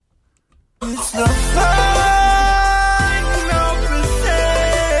It's the final percent.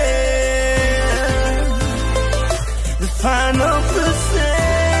 The final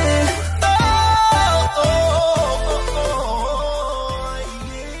percent.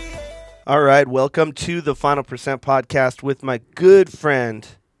 All right, welcome to the Final Percent podcast with my good friend,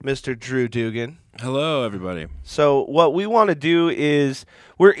 Mr. Drew Dugan. Hello, everybody. So what we want to do is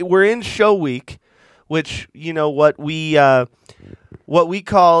we're in show week, which what we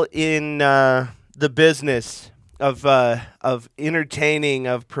call in the business of entertaining,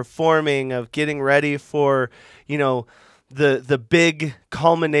 of performing, of getting ready for the big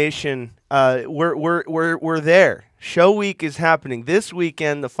culmination. We're there. Show week is happening this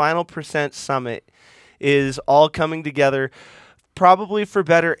weekend. The Final Percent Summit is all coming together. Probably for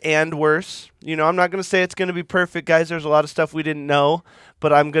better and worse. I'm not going to say it's going to be perfect, guys. There's a lot of stuff we didn't know,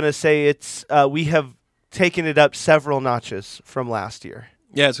 but I'm going to say it's we have taken it up several notches from last year.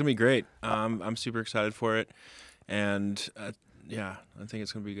 Yeah, it's going to be great. I'm super excited for it, and I think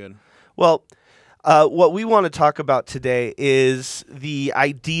it's going to be good. Well, what we want to talk about today is the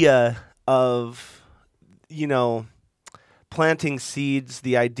idea of, planting seeds,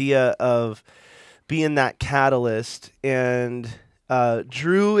 the idea of being that catalyst, and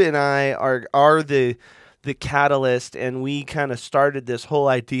Drew and I are the catalyst, and we kind of started this whole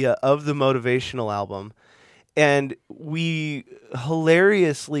idea of the motivational album, and we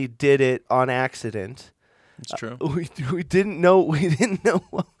hilariously did it on accident. It's true. We didn't know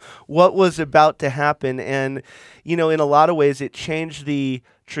what was about to happen, and in a lot of ways it changed the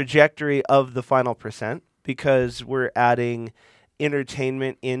trajectory of the Final Percent because we're adding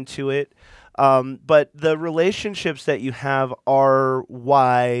entertainment into it. But the relationships that you have are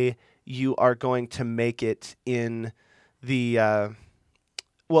why you are going to make it in the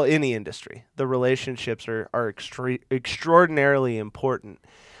any industry. The relationships are extraordinarily important.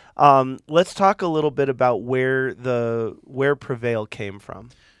 Let's talk a little bit about where Prevail came from.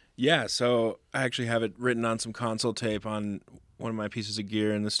 Yeah, so I actually have it written on some console tape on one of my pieces of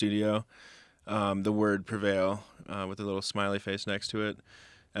gear in the studio. The word Prevail with a little smiley face next to it,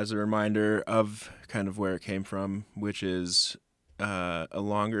 as a reminder of kind of where it came from, which is a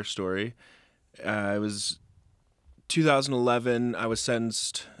longer story. It was 2011. I was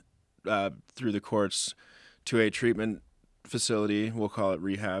sentenced through the courts to a treatment facility. We'll call it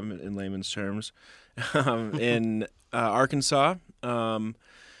rehab in layman's terms, in Arkansas.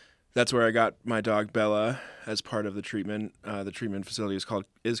 That's where I got my dog Bella as part of the treatment. The treatment facility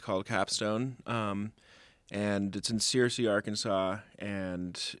is called Capstone. And it's in Searcy, Arkansas,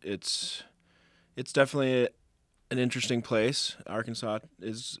 and it's definitely an interesting place. Arkansas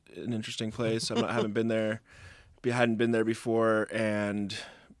is an interesting place. Hadn't been there before, and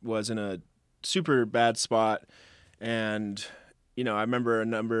was in a super bad spot. And I remember a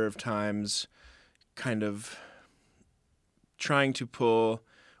number of times, kind of trying to pull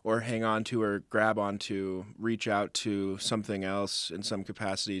or hang on to or grab onto, reach out to something else in some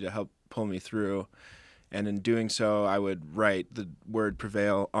capacity to help pull me through. And in doing so, I would write the word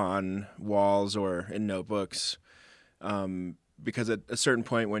Prevail on walls or in notebooks, because at a certain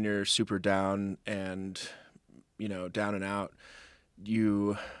point when you're super down and, down and out,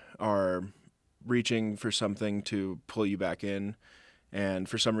 you are reaching for something to pull you back in. And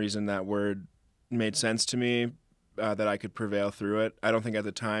for some reason, that word made sense to me, that I could prevail through it. I don't think at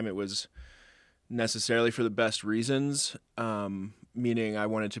the time it was necessarily for the best reasons, meaning I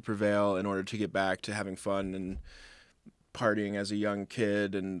wanted to prevail in order to get back to having fun and partying as a young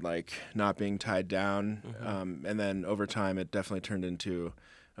kid and not being tied down. Mm-hmm. And then over time, it definitely turned into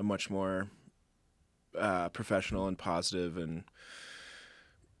a much more professional and positive and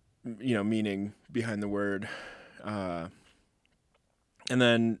meaning behind the word. And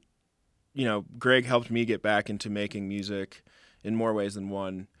then Greg helped me get back into making music in more ways than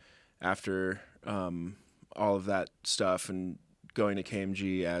one after all of that stuff and going to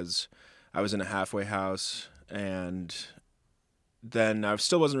KMG, as I was in a halfway house, and then I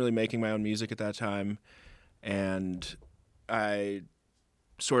still wasn't really making my own music at that time, and I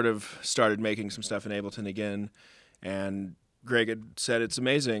sort of started making some stuff in Ableton again, and Greg had said it's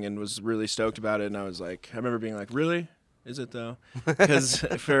amazing and was really stoked about it, and I remember being like, really? Is it though? Because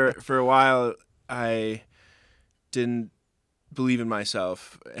for a while I didn't believe in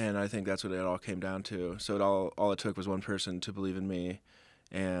myself, and I think that's what it all came down to. So all it took was one person to believe in me.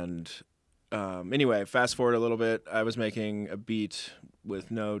 And anyway, fast forward a little bit, I was making a beat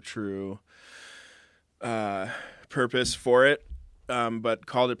with no true purpose for it, but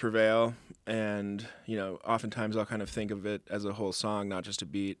called it Prevail. And oftentimes I'll kind of think of it as a whole song, not just a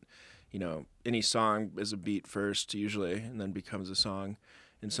beat. Any song is a beat first usually, and then becomes a song.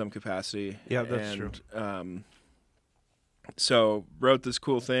 in some capacity. Yeah, that's and, true. So wrote this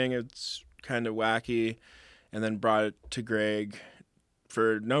cool thing. It's kind of wacky, and then brought it to Greg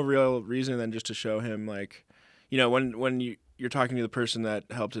for no real reason than just to show him, like, when you're talking to the person that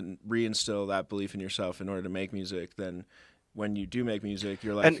helped reinstill that belief in yourself in order to make music, then when you do make music,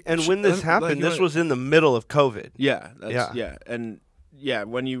 you're like, and when this happened, this was in the middle of COVID. Yeah, and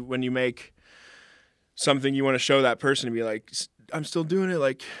when you make something, you want to show that person and be like, I'm still doing it,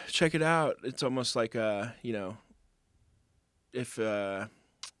 like, check it out. It's almost like if it'd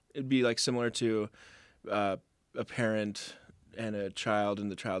be like similar to a parent and a child,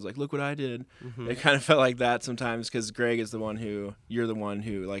 and the child's like, look what I did. Mm-hmm. It kind of felt like that sometimes, because Greg is you're the one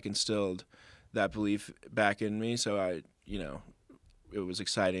who like instilled that belief back in me. So it was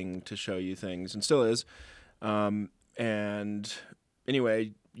exciting to show you things, and still is. And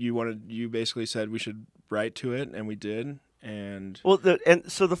anyway, you basically said we should write to it, and we did. And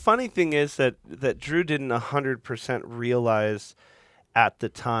so the funny thing is that Drew didn't 100% realize at the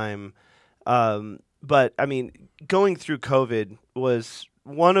time, but I mean, going through COVID was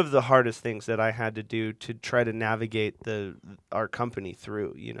one of the hardest things that I had to do to try to navigate our company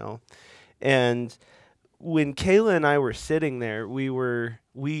through, and when Kayla and I were sitting there,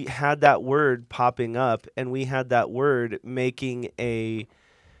 we had that word popping up, and we had that word making a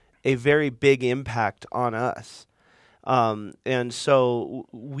very big impact on us. And so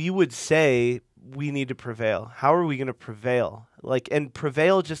we would say, we need to prevail. How are we going to prevail? And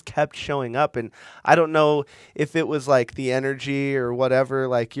prevail just kept showing up. And I don't know if it was like the energy or whatever,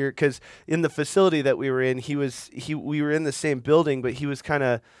 because in the facility that we were in, we were in the same building, but he was kind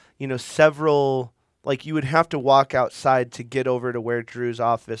of, several, you would have to walk outside to get over to where Drew's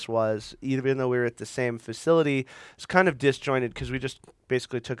office was, even though we were at the same facility. It's kind of disjointed because we just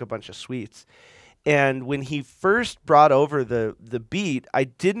basically took a bunch of suites. And when he first brought over the beat, I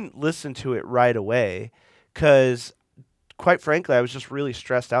didn't listen to it right away because, quite frankly, I was just really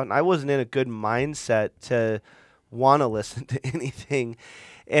stressed out, and I wasn't in a good mindset to want to listen to anything.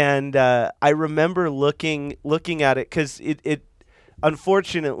 And I remember looking at it because it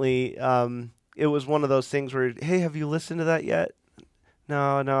unfortunately, it was one of those things where, hey, have you listened to that yet?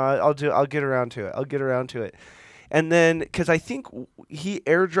 No, I'll get around to it. And then, because I think he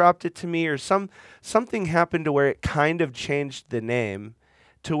airdropped it to me, or something happened to where it kind of changed the name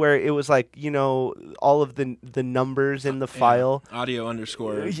to where it was like, all of the numbers in the file. Audio _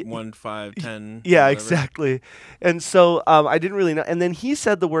 1510. Yeah, exactly. And so I didn't really know. And then he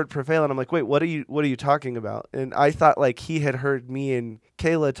said the word prevail, and I'm like, wait, what are you talking about? And I thought like he had heard me and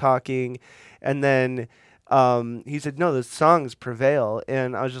Kayla talking, and then he said, no, the song's prevail.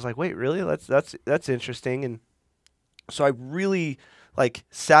 And I was just like, wait, really? That's interesting. And so I really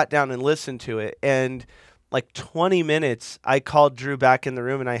sat down and listened to it, and 20 minutes I called Drew back in the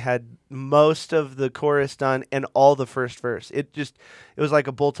room, and I had most of the chorus done and all the first verse. It was like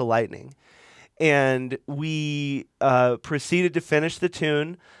a bolt of lightning. And we proceeded to finish the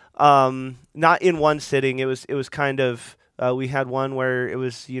tune, not in one sitting. It was kind of we had one where it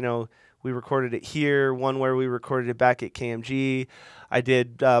was, we recorded it here, one where we recorded it back at KMG. I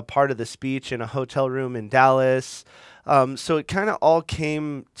did part of the speech in a hotel room in Dallas. So it kind of all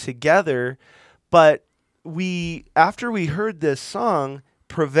came together. But after we heard this song,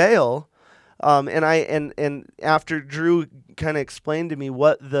 Prevail, and after Drew kind of explained to me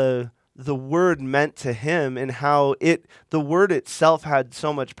what the word meant to him, and how the word itself had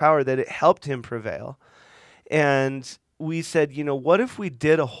so much power that it helped him prevail. And we said, what if we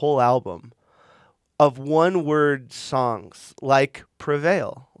did a whole album of one word songs like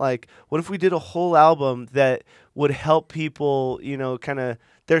Prevail? What if we did a whole album that would help people, kind of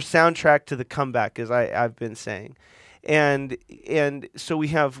their soundtrack to the comeback, as I've been saying. And so we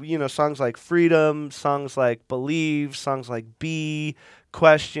have, songs like Freedom, songs like Believe, songs like Be,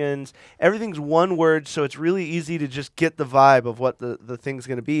 Questions. Everything's one word, so it's really easy to just get the vibe of what the thing's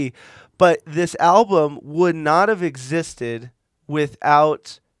going to be. But this album would not have existed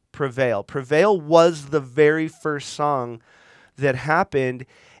without Prevail. Prevail was the very first song that happened,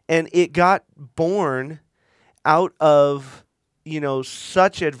 and it got born out of,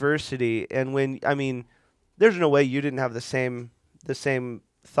 such adversity. And there's no way you didn't have the same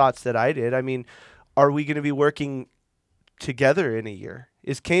thoughts that I did. Are we going to be working together in a year?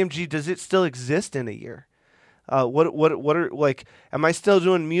 Is KMG, does it still exist in a year? What are am I still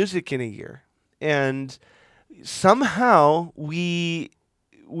doing music in a year? And somehow we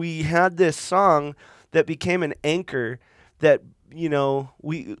had this song that became an anchor that,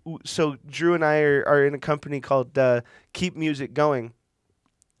 so Drew and I are in a company called Keep Music Going.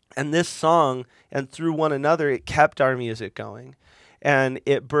 And this song, and through one another, it kept our music going. and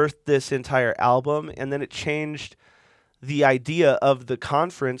it birthed this entire album, and then it changed the idea of the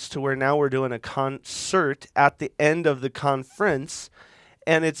conference to where now we're doing a concert at the end of the conference,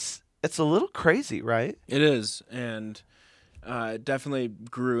 and it's a little crazy, right? It is, and it definitely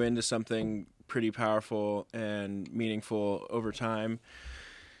grew into something pretty powerful and meaningful over time.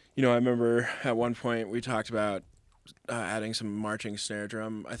 You know, I remember at one point we talked about adding some marching snare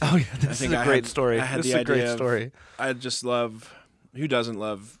drum. I think, This is a great story. This is a great story. I just love, who doesn't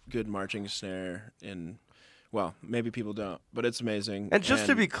love good marching snare well, maybe people don't, but it's amazing. And just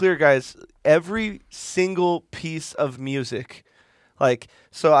to be clear, guys, every single piece of music, like,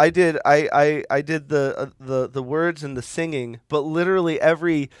 so I did the words and the singing, but literally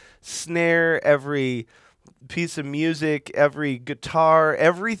every snare, every piece of music, every guitar,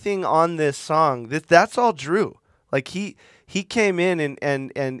 everything on this song, that's all Drew. Like he came in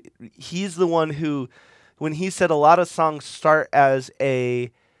and he's the one who, when he said a lot of songs start as a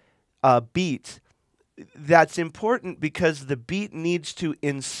beat, that's important because the beat needs to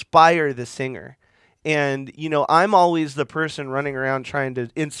inspire the singer. And, you know, I'm always the person running around trying to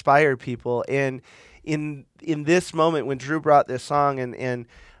inspire people. And in this moment when Drew brought this song and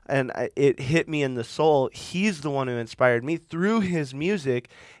it hit me in the soul, he's the one who inspired me through his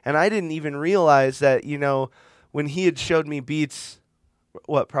music. And I didn't even realize that, you know, when he had showed me beats,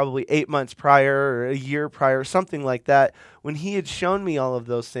 probably 8 months prior or a year prior, something like that, when he had shown me all of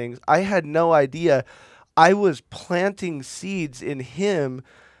those things, I had no idea I was planting seeds in him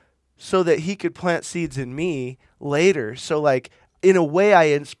so that he could plant seeds in me later. So, like, in a way, I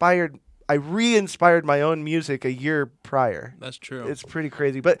re-inspired my own music a year prior. That's true. It's pretty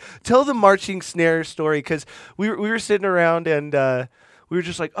crazy. But tell the marching snare story, because we were sitting around and we were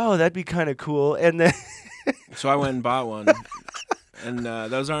just like, oh, that'd be kind of cool. And then so I went and bought one. And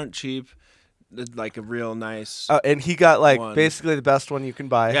those aren't cheap. Like a real nice. And he got like one. Basically the best one you can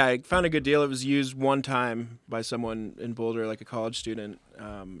buy. Yeah, I found a good deal. It was used one time by someone in Boulder, like a college student,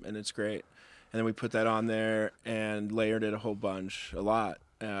 and it's great. And then we put that on there and layered it a lot.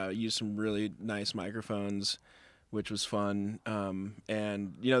 Used some really nice microphones, which was fun.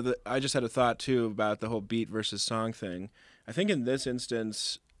 And you know, I just had a thought too about the whole beat versus song thing. I think in this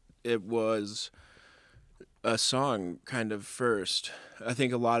instance, it was a song kind of first. I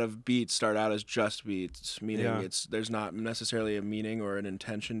think a lot of beats start out as just beats, meaning there's not necessarily a meaning or an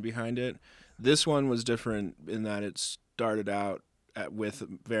intention behind it. This one was different in that it started out with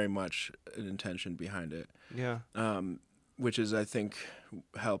very much an intention behind it. Yeah. Which is, I think,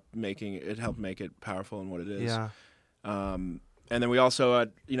 helped make it powerful in what it is. Yeah. And then we also,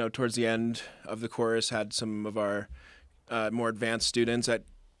 towards the end of the chorus, had some of our more advanced students at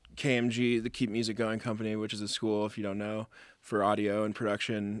KMG, the Keep Music Going Company, which is a school, if you don't know, for audio and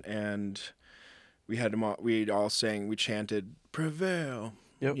production, and we had them all. We all sang. We chanted "Prevail,"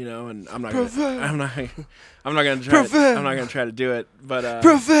 Yep. you know. And I'm not Prevail. gonna try to do it, but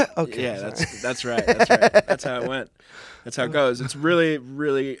Prevail. Okay. yeah, that's right. That's how it went. That's how it goes. It's really,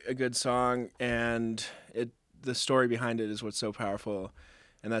 really a good song, and the story behind it is what's so powerful,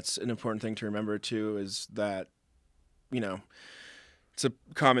 and that's an important thing to remember too. Is that, you know, it's a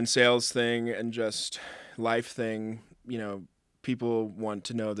common sales thing and just life thing. You know, people want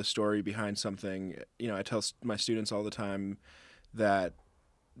to know the story behind something. You know, I tell my students all the time that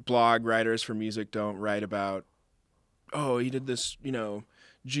blog writers for music don't write about, oh, he did this, you know,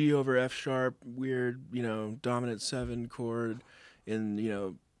 G over F sharp, weird, you know, dominant 7 chord in, you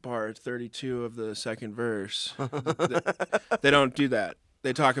know, bar 32 of the second verse. They don't do that.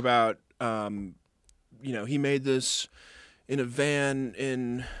 They talk about, you know, he made this in a van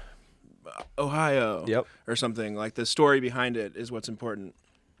in Ohio, or something. Like, the story behind it is what's important.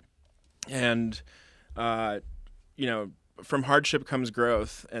 And, you know, from hardship comes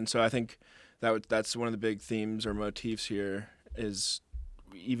growth. And so I think that's one of the big themes or motifs here is,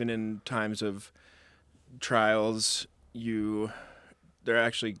 even in times of trials, they're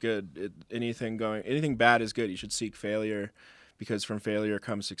actually good. Anything bad is good. You should seek failure, because from failure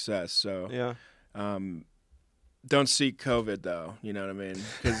comes success. So don't seek COVID, though. You know what I mean?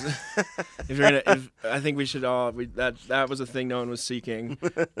 Because I think we should all. That was a thing no one was seeking.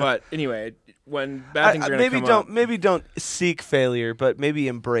 But anyway, when bad things are going to come up, maybe don't seek failure, but maybe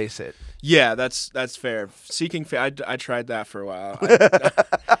embrace it. Yeah, that's fair. Seeking I tried that for a while,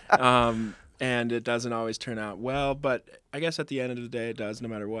 and it doesn't always turn out well. But I guess at the end of the day, it does, no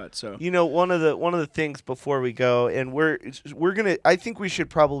matter what. So, you know, one of the things before we go, and we're gonna. I think we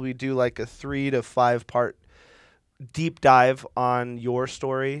should probably do like a 3 to 5 part deep dive on your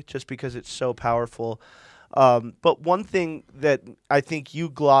story, just because it's so powerful. But one thing that I think you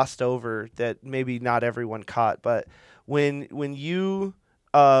glossed over that maybe not everyone caught, but when you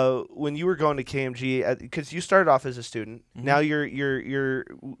were going to KMG, because you started off as a student. Mhm. Now you're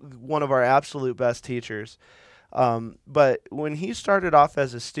one of our absolute best teachers. But when he started off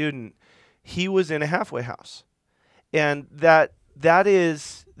as a student, he was in a halfway house, and that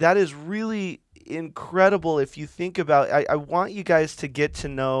is really incredible if you think about. I want you guys to get to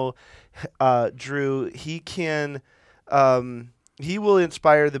know Drew. He will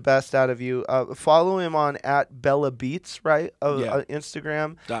inspire the best out of you. Follow him on @BellaBeats, right? Yeah.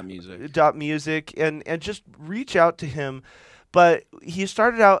 Instagram. .music. And just reach out to him. But he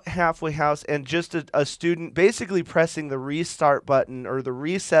started out halfway house and just a student basically pressing the restart button or the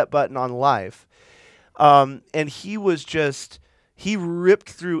reset button on life. And he ripped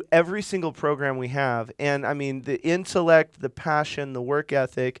through every single program we have. And I mean, the intellect, the passion, the work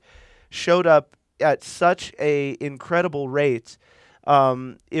ethic showed up at such a incredible rate.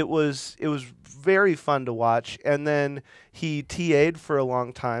 It was very fun to watch. And then he TA'd for a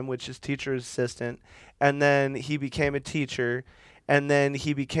long time, which is teacher assistant. And then he became a teacher. And then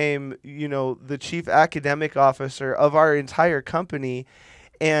he became, the chief academic officer of our entire company.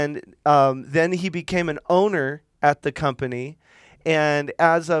 And then he became an owner at the company. And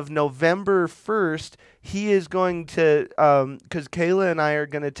as of November 1st, he is going to, because Kayla and I are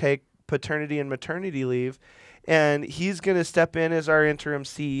going to take paternity and maternity leave, and he's going to step in as our interim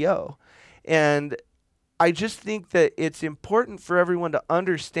CEO. And I just think that it's important for everyone to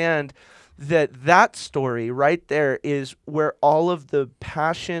understand that story right there is where all of the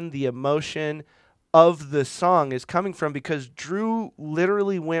passion, the emotion of the song is coming from, because Drew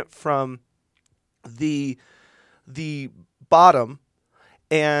literally went from the bottom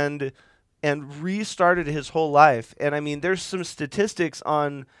and restarted his whole life. And I mean, there's some statistics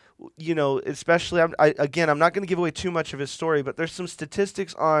on, especially, I'm not going to give away too much of his story, but there's some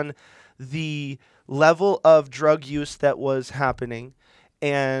statistics on the level of drug use that was happening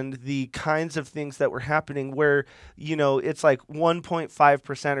and the kinds of things that were happening where, it's like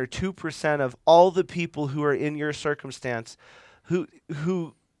 1.5% or 2% of all the people who are in your circumstance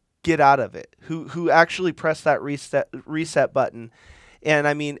who get out of it, who actually press that reset button. And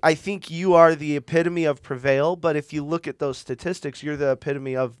I mean, I think you are the epitome of prevail, but if you look at those statistics, you're the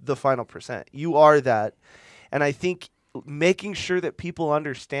epitome of the final percent. You are that. And I think making sure that people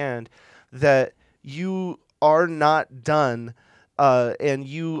understand that you are not done, and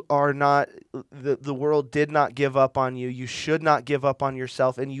you are not, the world did not give up on you. You should not give up on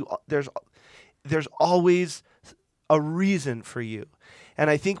yourself. And there's always a reason for you. And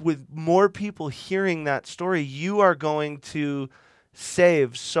I think with more people hearing that story, you are going to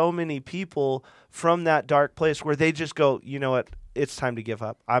save so many people from that dark place where they just go, you know what, it's time to give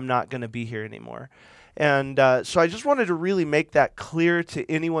up. I'm not going to be here anymore. And so I just wanted to really make that clear to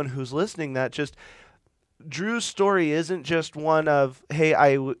anyone who's listening, that just Drew's story isn't just one of, hey,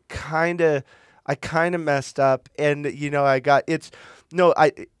 I kind of messed up, and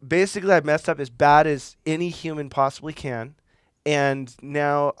I messed up as bad as any human possibly can. And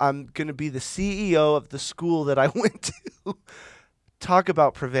now I'm going to be the CEO of the school that I went to. Talk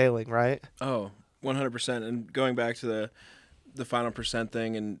about prevailing, right? Oh, 100%. And going back to the final percent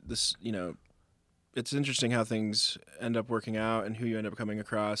thing, and this, it's interesting how things end up working out and who you end up coming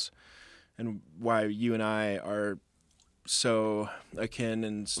across and why you and I are so akin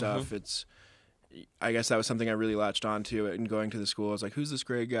and stuff. Mm-hmm. I guess that was something I really latched onto and going to the school. I was like, who's this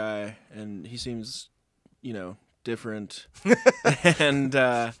Greg guy? And he seems, different. And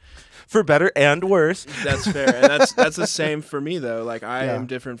for better and worse. That's fair. And that's the same for me, though. Like, I am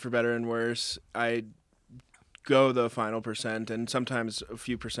different for better and worse. I go the final percent and sometimes a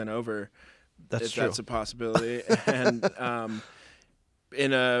few percent over. That's true. That's a possibility. And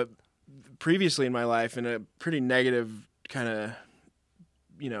previously in my life, in a pretty negative kind of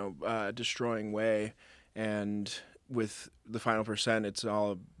destroying way, and with the final percent, it's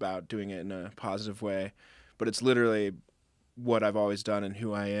all about doing it in a positive way. But it's literally what I've always done, and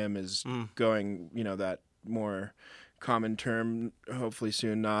who I am is going, that more common term, hopefully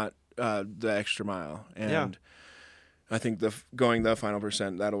soon, not the extra mile. And I think going the final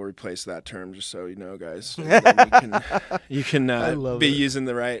percent, that'll replace that term, just so you know, guys. You can be using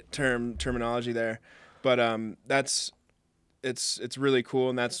the right terminology there. But it's really cool,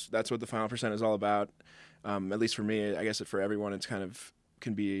 and that's what the final percent is all about. At least for me, I guess for everyone, it's kind of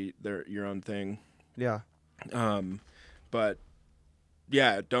can be your own thing. Yeah. But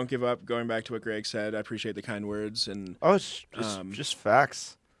yeah, don't give up. Going back to what Greg said, I appreciate the kind words, and it's just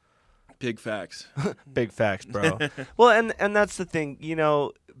facts. Big facts. Big facts, bro. Well, and that's the thing,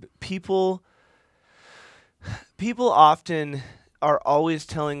 people often are always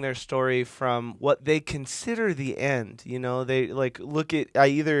telling their story from what they consider the end. You know, they like look at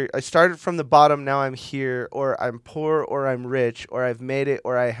I started from the bottom, now I'm here, or I'm poor, or I'm rich, or I've made it,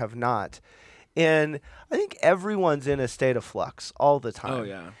 or I have not. And I think everyone's in a state of flux all the time. Oh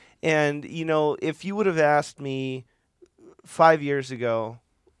yeah. And you know, if you would have asked me 5 years ago,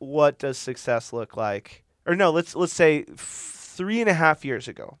 what does success look like? Or no, let's say 3.5 years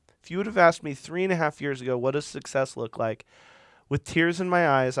ago. If you would have asked me 3.5 years ago, what does success look like? With tears in my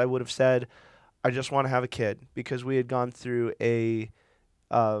eyes, I would have said, I just want to have a kid, because we had gone through a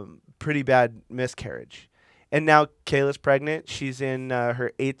pretty bad miscarriage. And now Kayla's pregnant. She's in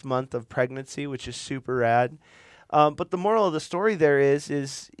her 8th month of pregnancy, which is super rad. But the moral of the story there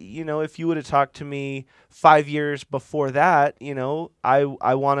is, you know, if you would have talked to me 5 years before that, you know, I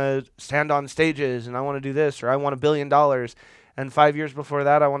want to stand on stages and I want to do this, or I want $1 billion. And 5 years before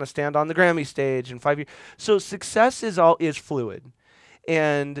that, I want to stand on the Grammy stage. And 5 years. So success is fluid.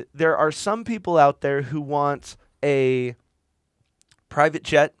 And there are some people out there who want a private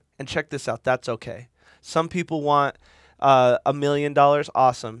jet. And check this out. That's okay. Some people want $1 million,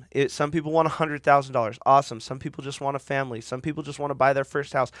 awesome. Some people want $100,000, awesome. Some people just want a family. Some people just want to buy their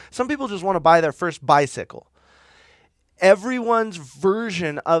first house. Some people just want to buy their first bicycle. Everyone's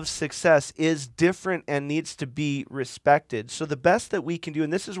version of success is different and needs to be respected. So the best that we can do,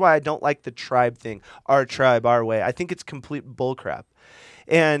 and this is why I don't like the tribe thing, our tribe, our way. I think it's complete bullcrap.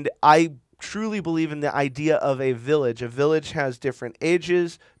 And I truly believe in the idea of a village. A village has different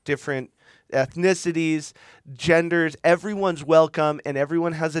ages, different ethnicities, genders. Everyone's welcome, and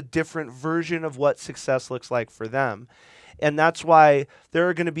everyone has a different version of what success looks like for them. And that's why there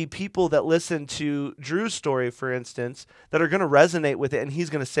are going to be people that listen to Drew's story, for instance, that are going to resonate with it, and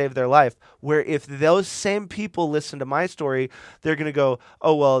he's going to save their life. Where if those same people listen to my story, they're going to go,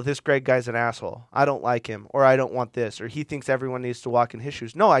 oh, well, this Greg guy's an asshole. I don't like him, or I don't want this, or he thinks everyone needs to walk in his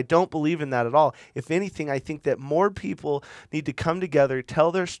shoes. No, I don't believe in that at all. If anything, I think that more people need to come together,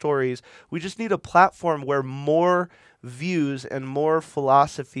 tell their stories. We just need a platform where more views and more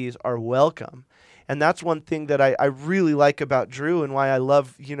philosophies are welcome. And that's one thing that I really like about Drew, and why I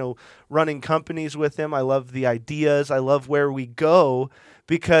love, you know, running companies with him. I love the ideas. I love where we go,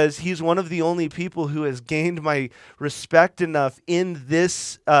 because he's one of the only people who has gained my respect enough in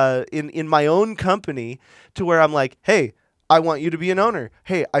this, in my own company, to where I'm like, hey, I want you to be an owner.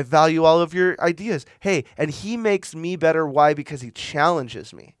 Hey, I value all of your ideas. Hey, and he makes me better. Why? Because he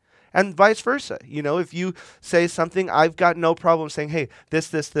challenges me. And vice versa. You know, if you say something, I've got no problem saying, hey,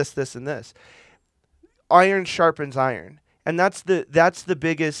 this, and this. Iron sharpens iron. And that's the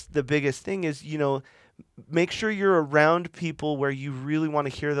biggest thing is, you know, make sure you're around people where you really want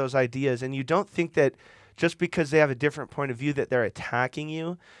to hear those ideas, and you don't think that just because they have a different point of view that they're attacking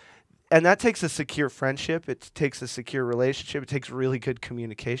you. And that takes a secure friendship. It takes a secure relationship. It takes really good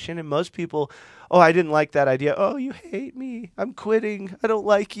communication. And most people, oh, I didn't like that idea. Oh, you hate me. I'm quitting. I don't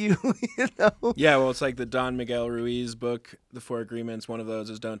like you. You know? Yeah, well, it's like the Don Miguel Ruiz book, The Four Agreements. One of those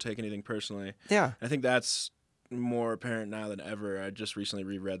is don't take anything personally. Yeah. I think that's more apparent now than ever. I just recently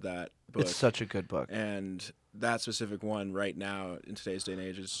reread that book. It's such a good book. And that specific one right now in today's day and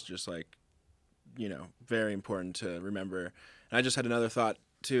age is just like, you know, very important to remember. And I just had another thought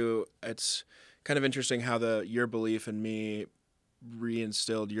too. It's kind of interesting how your belief in me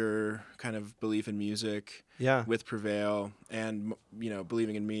reinstilled your kind of belief in music with Prevail, and, you know,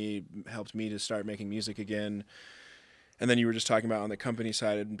 believing in me helped me to start making music again. And then you were just talking about on the company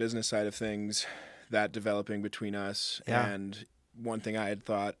side and business side of things, that developing between us. And one thing I had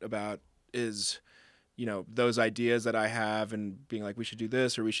thought about is, you know, those ideas that I have and being like, we should do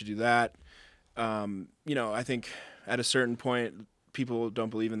this or we should do that. You know, I think at a certain point, people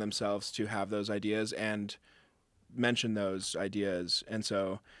don't believe in themselves to have those ideas and mention those ideas. And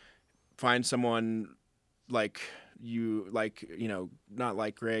so find someone like you, know, not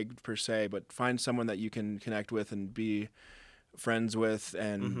like Greg per se, but find someone that you can connect with and be friends with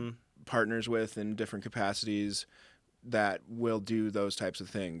and partners with in different capacities that will do those types of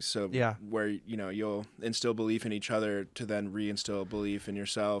things. So where, you know, you'll instill belief in each other to then reinstill belief in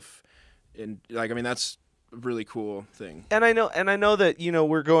yourself. And like, I mean, that's a really cool thing. And I know that, you know,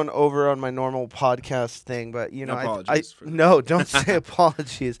 we're going over on my normal podcast thing, but, you know, no, don't say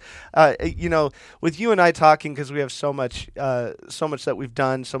apologies. You know, with you and I talking, because we have so much that we've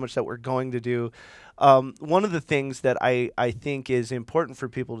done, so much that we're going to do. One of the things that I think is important for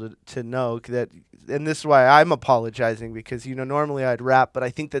people to know that, and this is why I'm apologizing, because, you know, normally I'd rap, but I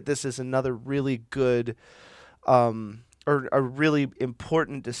think that this is another really good, or a really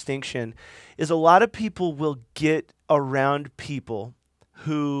important distinction, is a lot of people will get around people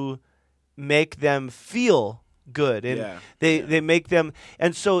who make them feel good, and Yeah. they make them.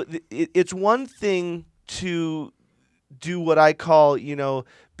 And so it's one thing to do what I call,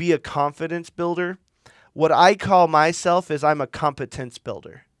 be a confidence builder. What I call myself is I'm a competence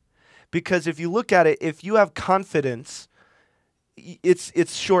builder. Because if you look at it, if you have confidence,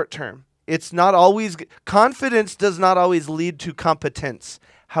 it's short term. It's not always confidence does not always lead to competence.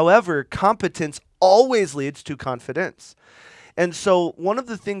 However, competence always leads to confidence. And so one of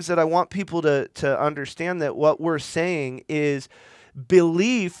the things that I want people to understand, that what we're saying is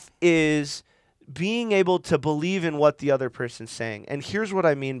belief is being able to believe in what the other person's saying. And here's what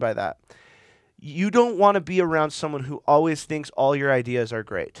I mean by that. You don't want to be around someone who always thinks all your ideas are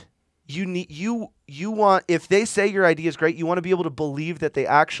great. You want, if they say your idea is great, you want to be able to believe that they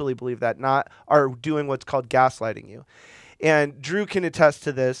actually believe that, not are doing what's called gaslighting you. And Drew can attest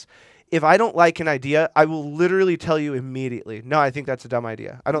to this. If I don't like an idea, I will literally tell you immediately, no, I think that's a dumb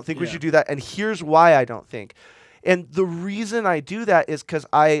idea. I don't think we should do that. And here's why I don't think. And the reason I do that is because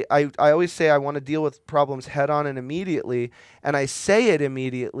I always say I want to deal with problems head on and immediately. And I say it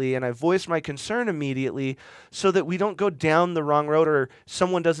immediately and I voice my concern immediately so that we don't go down the wrong road, or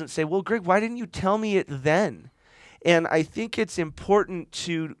someone doesn't say, well, Greg, why didn't you tell me it then? And I think it's important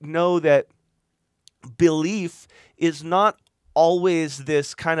to know that belief is not always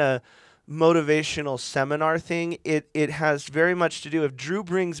this kind of motivational seminar thing. It has very much to do, if Drew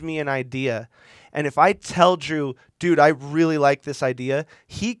brings me an idea, and if I tell Drew, dude, I really like this idea,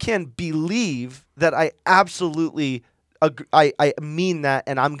 he can believe that I absolutely I mean that,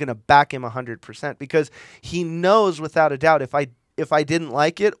 and I'm going to back him 100%, because he knows without a doubt if I didn't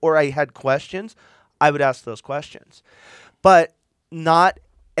like it or I had questions, I would ask those questions. But not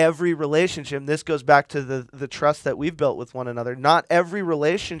every relationship, this goes back to the trust that we've built with one another, not every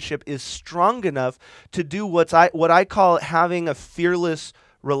relationship is strong enough to do what I call having a fearless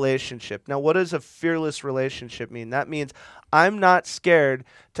relationship. Now, what does a fearless relationship mean? That means I'm not scared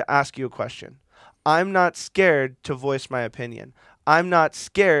to ask you a question. I'm not scared to voice my opinion. I'm not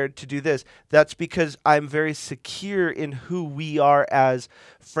scared to do this. That's because I'm very secure in who we are as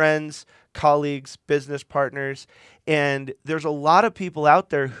friends, colleagues, business partners. And there's a lot of people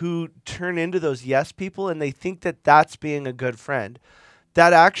out there who turn into those yes people, and they think that that's being a good friend.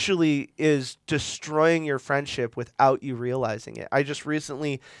 That actually is destroying your friendship without you realizing it. I just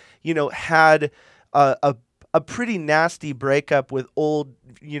recently, had a pretty nasty breakup with old,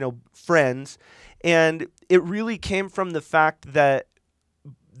 friends, and it really came from the fact that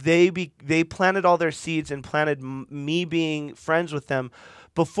they planted all their seeds and planted me being friends with them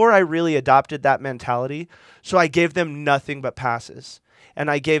before I really adopted that mentality. So I gave them nothing but passes. And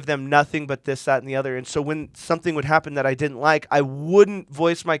I gave them nothing but this, that, and the other. And so when something would happen that I didn't like, I wouldn't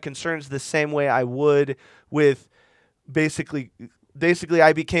voice my concerns the same way I would with basically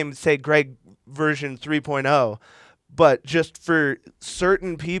I became, say, Greg version 3.0. But just for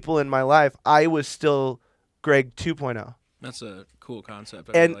certain people in my life, I was still Greg 2.0. That's a cool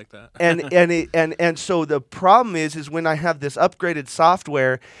concept. I really like that. and so the problem is when I have this upgraded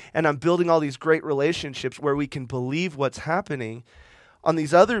software and I'm building all these great relationships where we can believe what's happening, on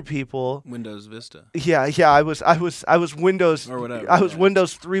these other people, Windows Vista. Yeah, I was Windows, or whatever. I was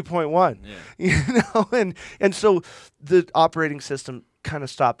Windows 3.1. Yeah. And so the operating system kind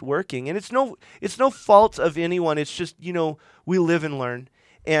of stopped working, and it's no fault of anyone. It's just, we live and learn.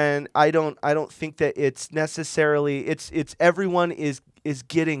 And I don't think that it's necessarily it's everyone is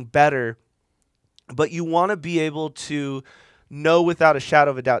getting better, but you want to be able to know without a shadow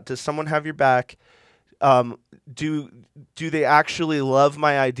of a doubt, does someone have your back? Do they actually love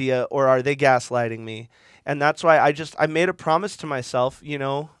my idea, or are they gaslighting me? And that's why I made a promise to myself,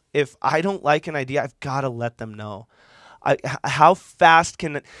 if I don't like an idea, I've got to let them know. How fast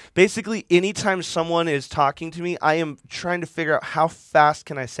can basically anytime someone is talking to me, I am trying to figure out how fast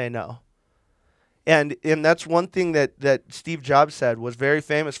can I say no. And that's one thing that Steve Jobs said, was very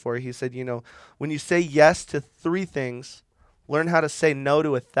famous for. He said, when you say yes to 3 things, learn how to say no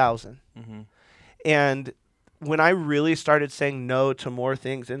to 1,000. Mm-hmm. And when I really started saying no to more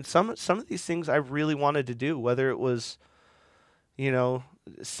things, and some of these things I really wanted to do, whether it was,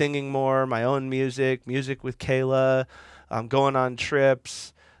 singing more, my own music with Kayla, going on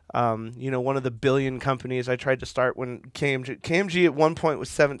trips, one of the billion companies I tried to start when KMG at one point was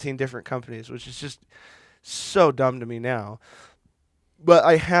 17 different companies, which is just so dumb to me now. But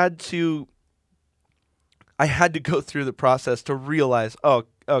I had to go through the process to realize, oh,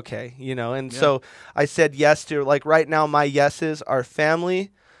 okay, So I said yes to, like, right now my yeses are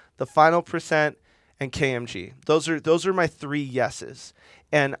family, the final percent, and KMG. Those are my 3 yeses.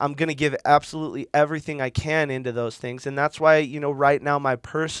 And I'm going to give absolutely everything I can into those things. And that's why, right now my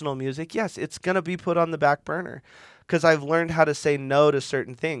personal music, yes, it's going to be put on the back burner because I've learned how to say no to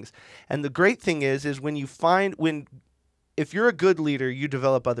certain things. And the great thing is if you're a good leader, you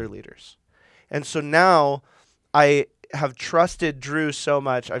develop other leaders. And so now I have trusted Drew so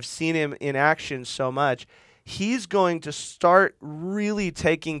much. I've seen him in action so much. He's going to start really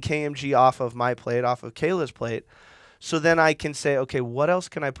taking KMG off of my plate, off of Kayla's plate. So then I can say, okay, what else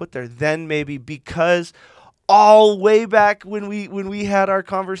can I put there? Then maybe because all way back when we had our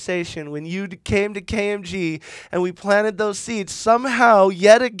conversation, when you came to KMG and we planted those seeds, somehow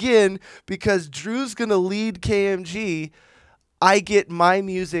yet again, because Drew's going to lead KMG, I get my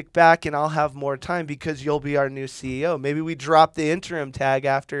music back and I'll have more time because you'll be our new CEO. Maybe we drop the interim tag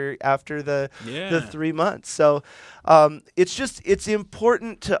after the 3 months. So it's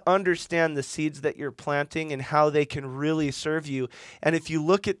important to understand the seeds that you're planting and how they can really serve you. And if you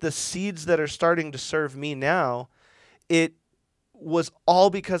look at the seeds that are starting to serve me now, it was all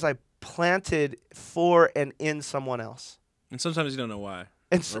because I planted for and in someone else. And sometimes you don't know why.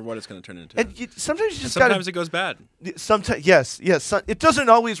 Or what it's going to turn into. And sometimes you just got. Sometimes it goes bad. Sometimes, yes. It doesn't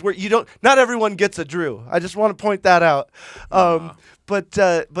always work. Not everyone gets a Drew. I just want to point that out. But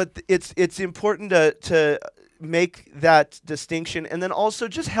it's important to make that distinction, and then also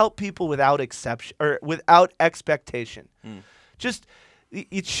just help people without exception or without expectation. Just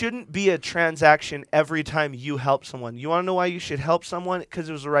it shouldn't be a transaction every time you help someone. You want to know why you should help someone? Because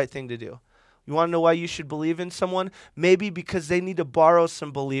it was the right thing to do. You want to know why you should believe in someone? Maybe because they need to borrow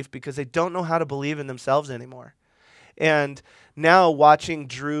some belief because they don't know how to believe in themselves anymore. And now watching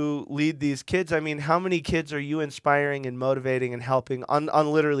Drew lead these kids, I mean, how many kids are you inspiring and motivating and helping on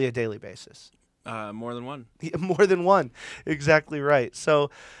literally a daily basis? More than one. More than one. Exactly right.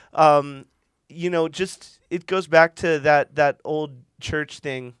 So, just it goes back to that old church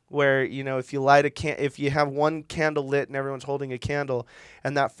thing where, if you have one candle lit and everyone's holding a candle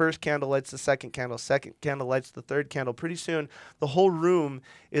and that first candle lights the second candle lights the third candle, pretty soon the whole room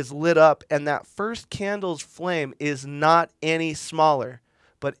is lit up and that first candle's flame is not any smaller,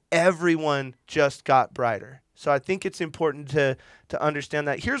 but everyone just got brighter. So I think it's important to understand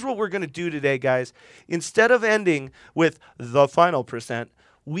that. Here's what we're going to do today, guys. Instead of ending with the final percent,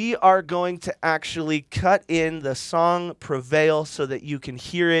 we are going to actually cut in the song Prevail so that you can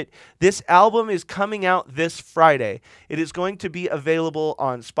hear it. This album is coming out this Friday. It is going to be available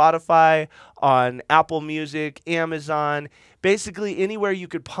on Spotify, on Apple Music, Amazon, basically anywhere you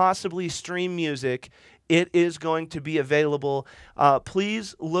could possibly stream music. It is going to be available.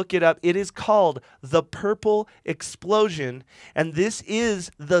 Please look it up. It is called The Purple Explosion, and this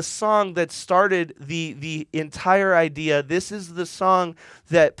is the song that started the entire idea. This is the song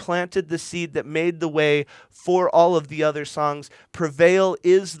that planted the seed that made the way for all of the other songs. Prevail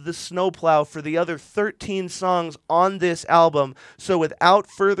is the snowplow for the other 13 songs on this album. So without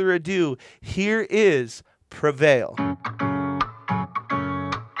further ado, here is Prevail.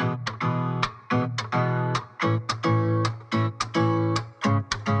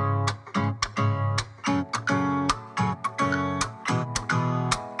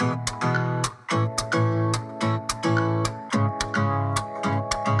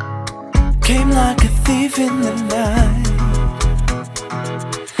 Came like a thief in the night,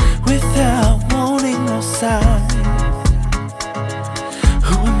 without warning or sign.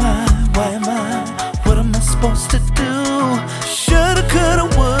 Who am I? Why am I? What am I supposed to do? Shoulda, coulda,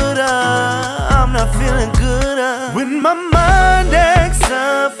 woulda. I'm not feeling good. When my mind acts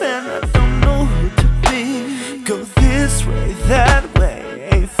up and I don't know who to be. Go this way, that way,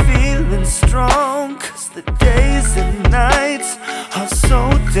 ain't feeling strong. 'Cause the days and nights are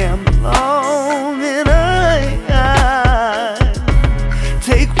so damn long. And I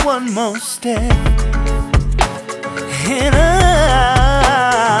take one more step, and I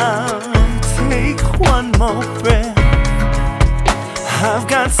take one more breath. I've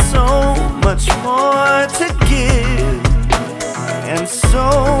got so much more to give, and so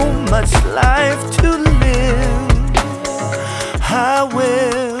much life to live. I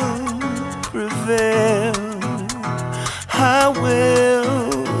will prevail. I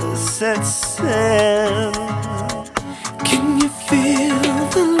will set sail. Can you feel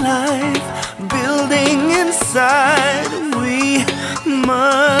the life building inside? We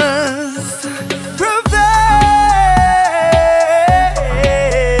must prevail.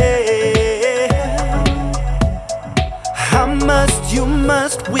 I must, you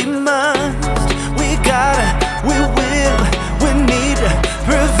must, we must. We gotta, we will, we need to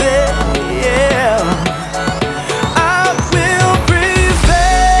prevail. Yeah. I will prevail.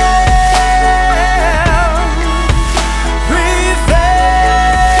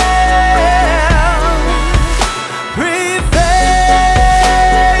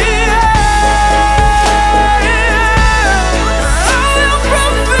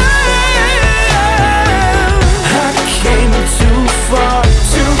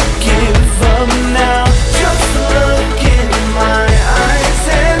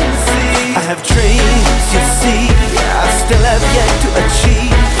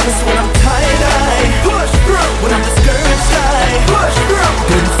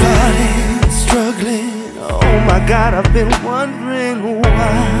 my God, I've been wondering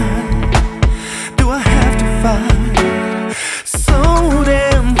why do I have to fight so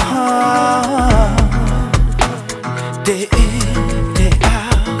damn hard? Day in, day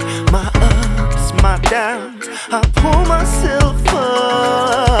out, my ups, my downs, I pull myself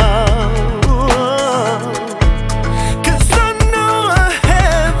up. 'Cause I know I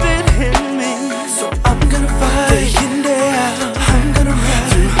have it in me, so I'm gonna fight day in, day out. I'm gonna ride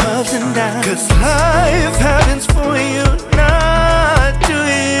through ups and downs, 'cause life happens for you, not to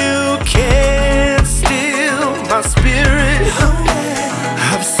you. Can't steal my spirit.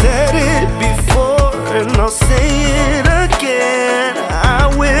 I've said it before and I'll say it again. I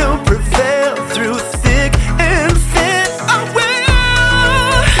will prevail through thick and thin. I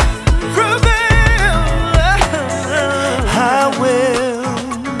will prevail. I will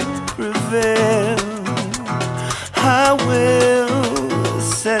prevail. I will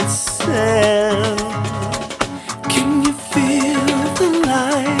set sail. Can you feel the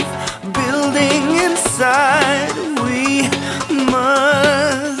life building inside? We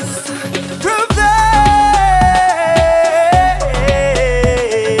must prevail.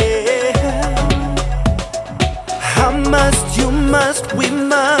 I must, you must, we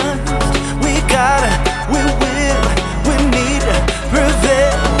must. We gotta, we will, we need to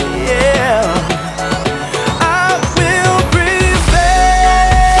prevail. Yeah. I will prevail.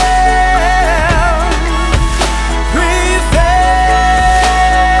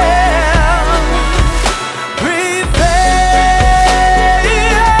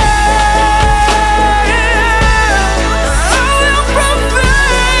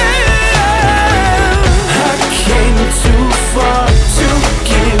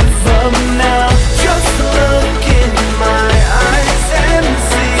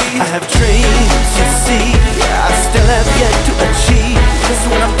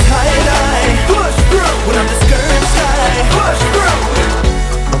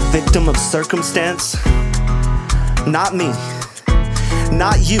 Victim of circumstance, not me,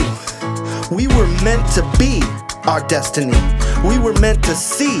 not you. We were meant to be our destiny. We were meant to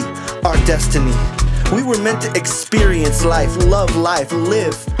see our destiny. We were meant to experience life, love life,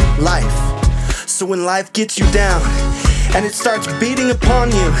 live life. So when life gets you down and it starts beating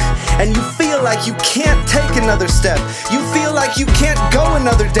upon you and you feel like you can't take another step, you feel like you can't go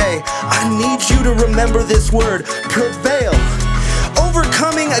another day, I need you to remember this word: prevail.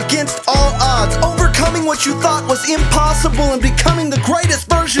 Overcoming against all odds, overcoming what you thought was impossible and becoming the greatest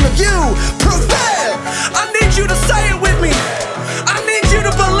version of you. Prevail! I need you to say it with me.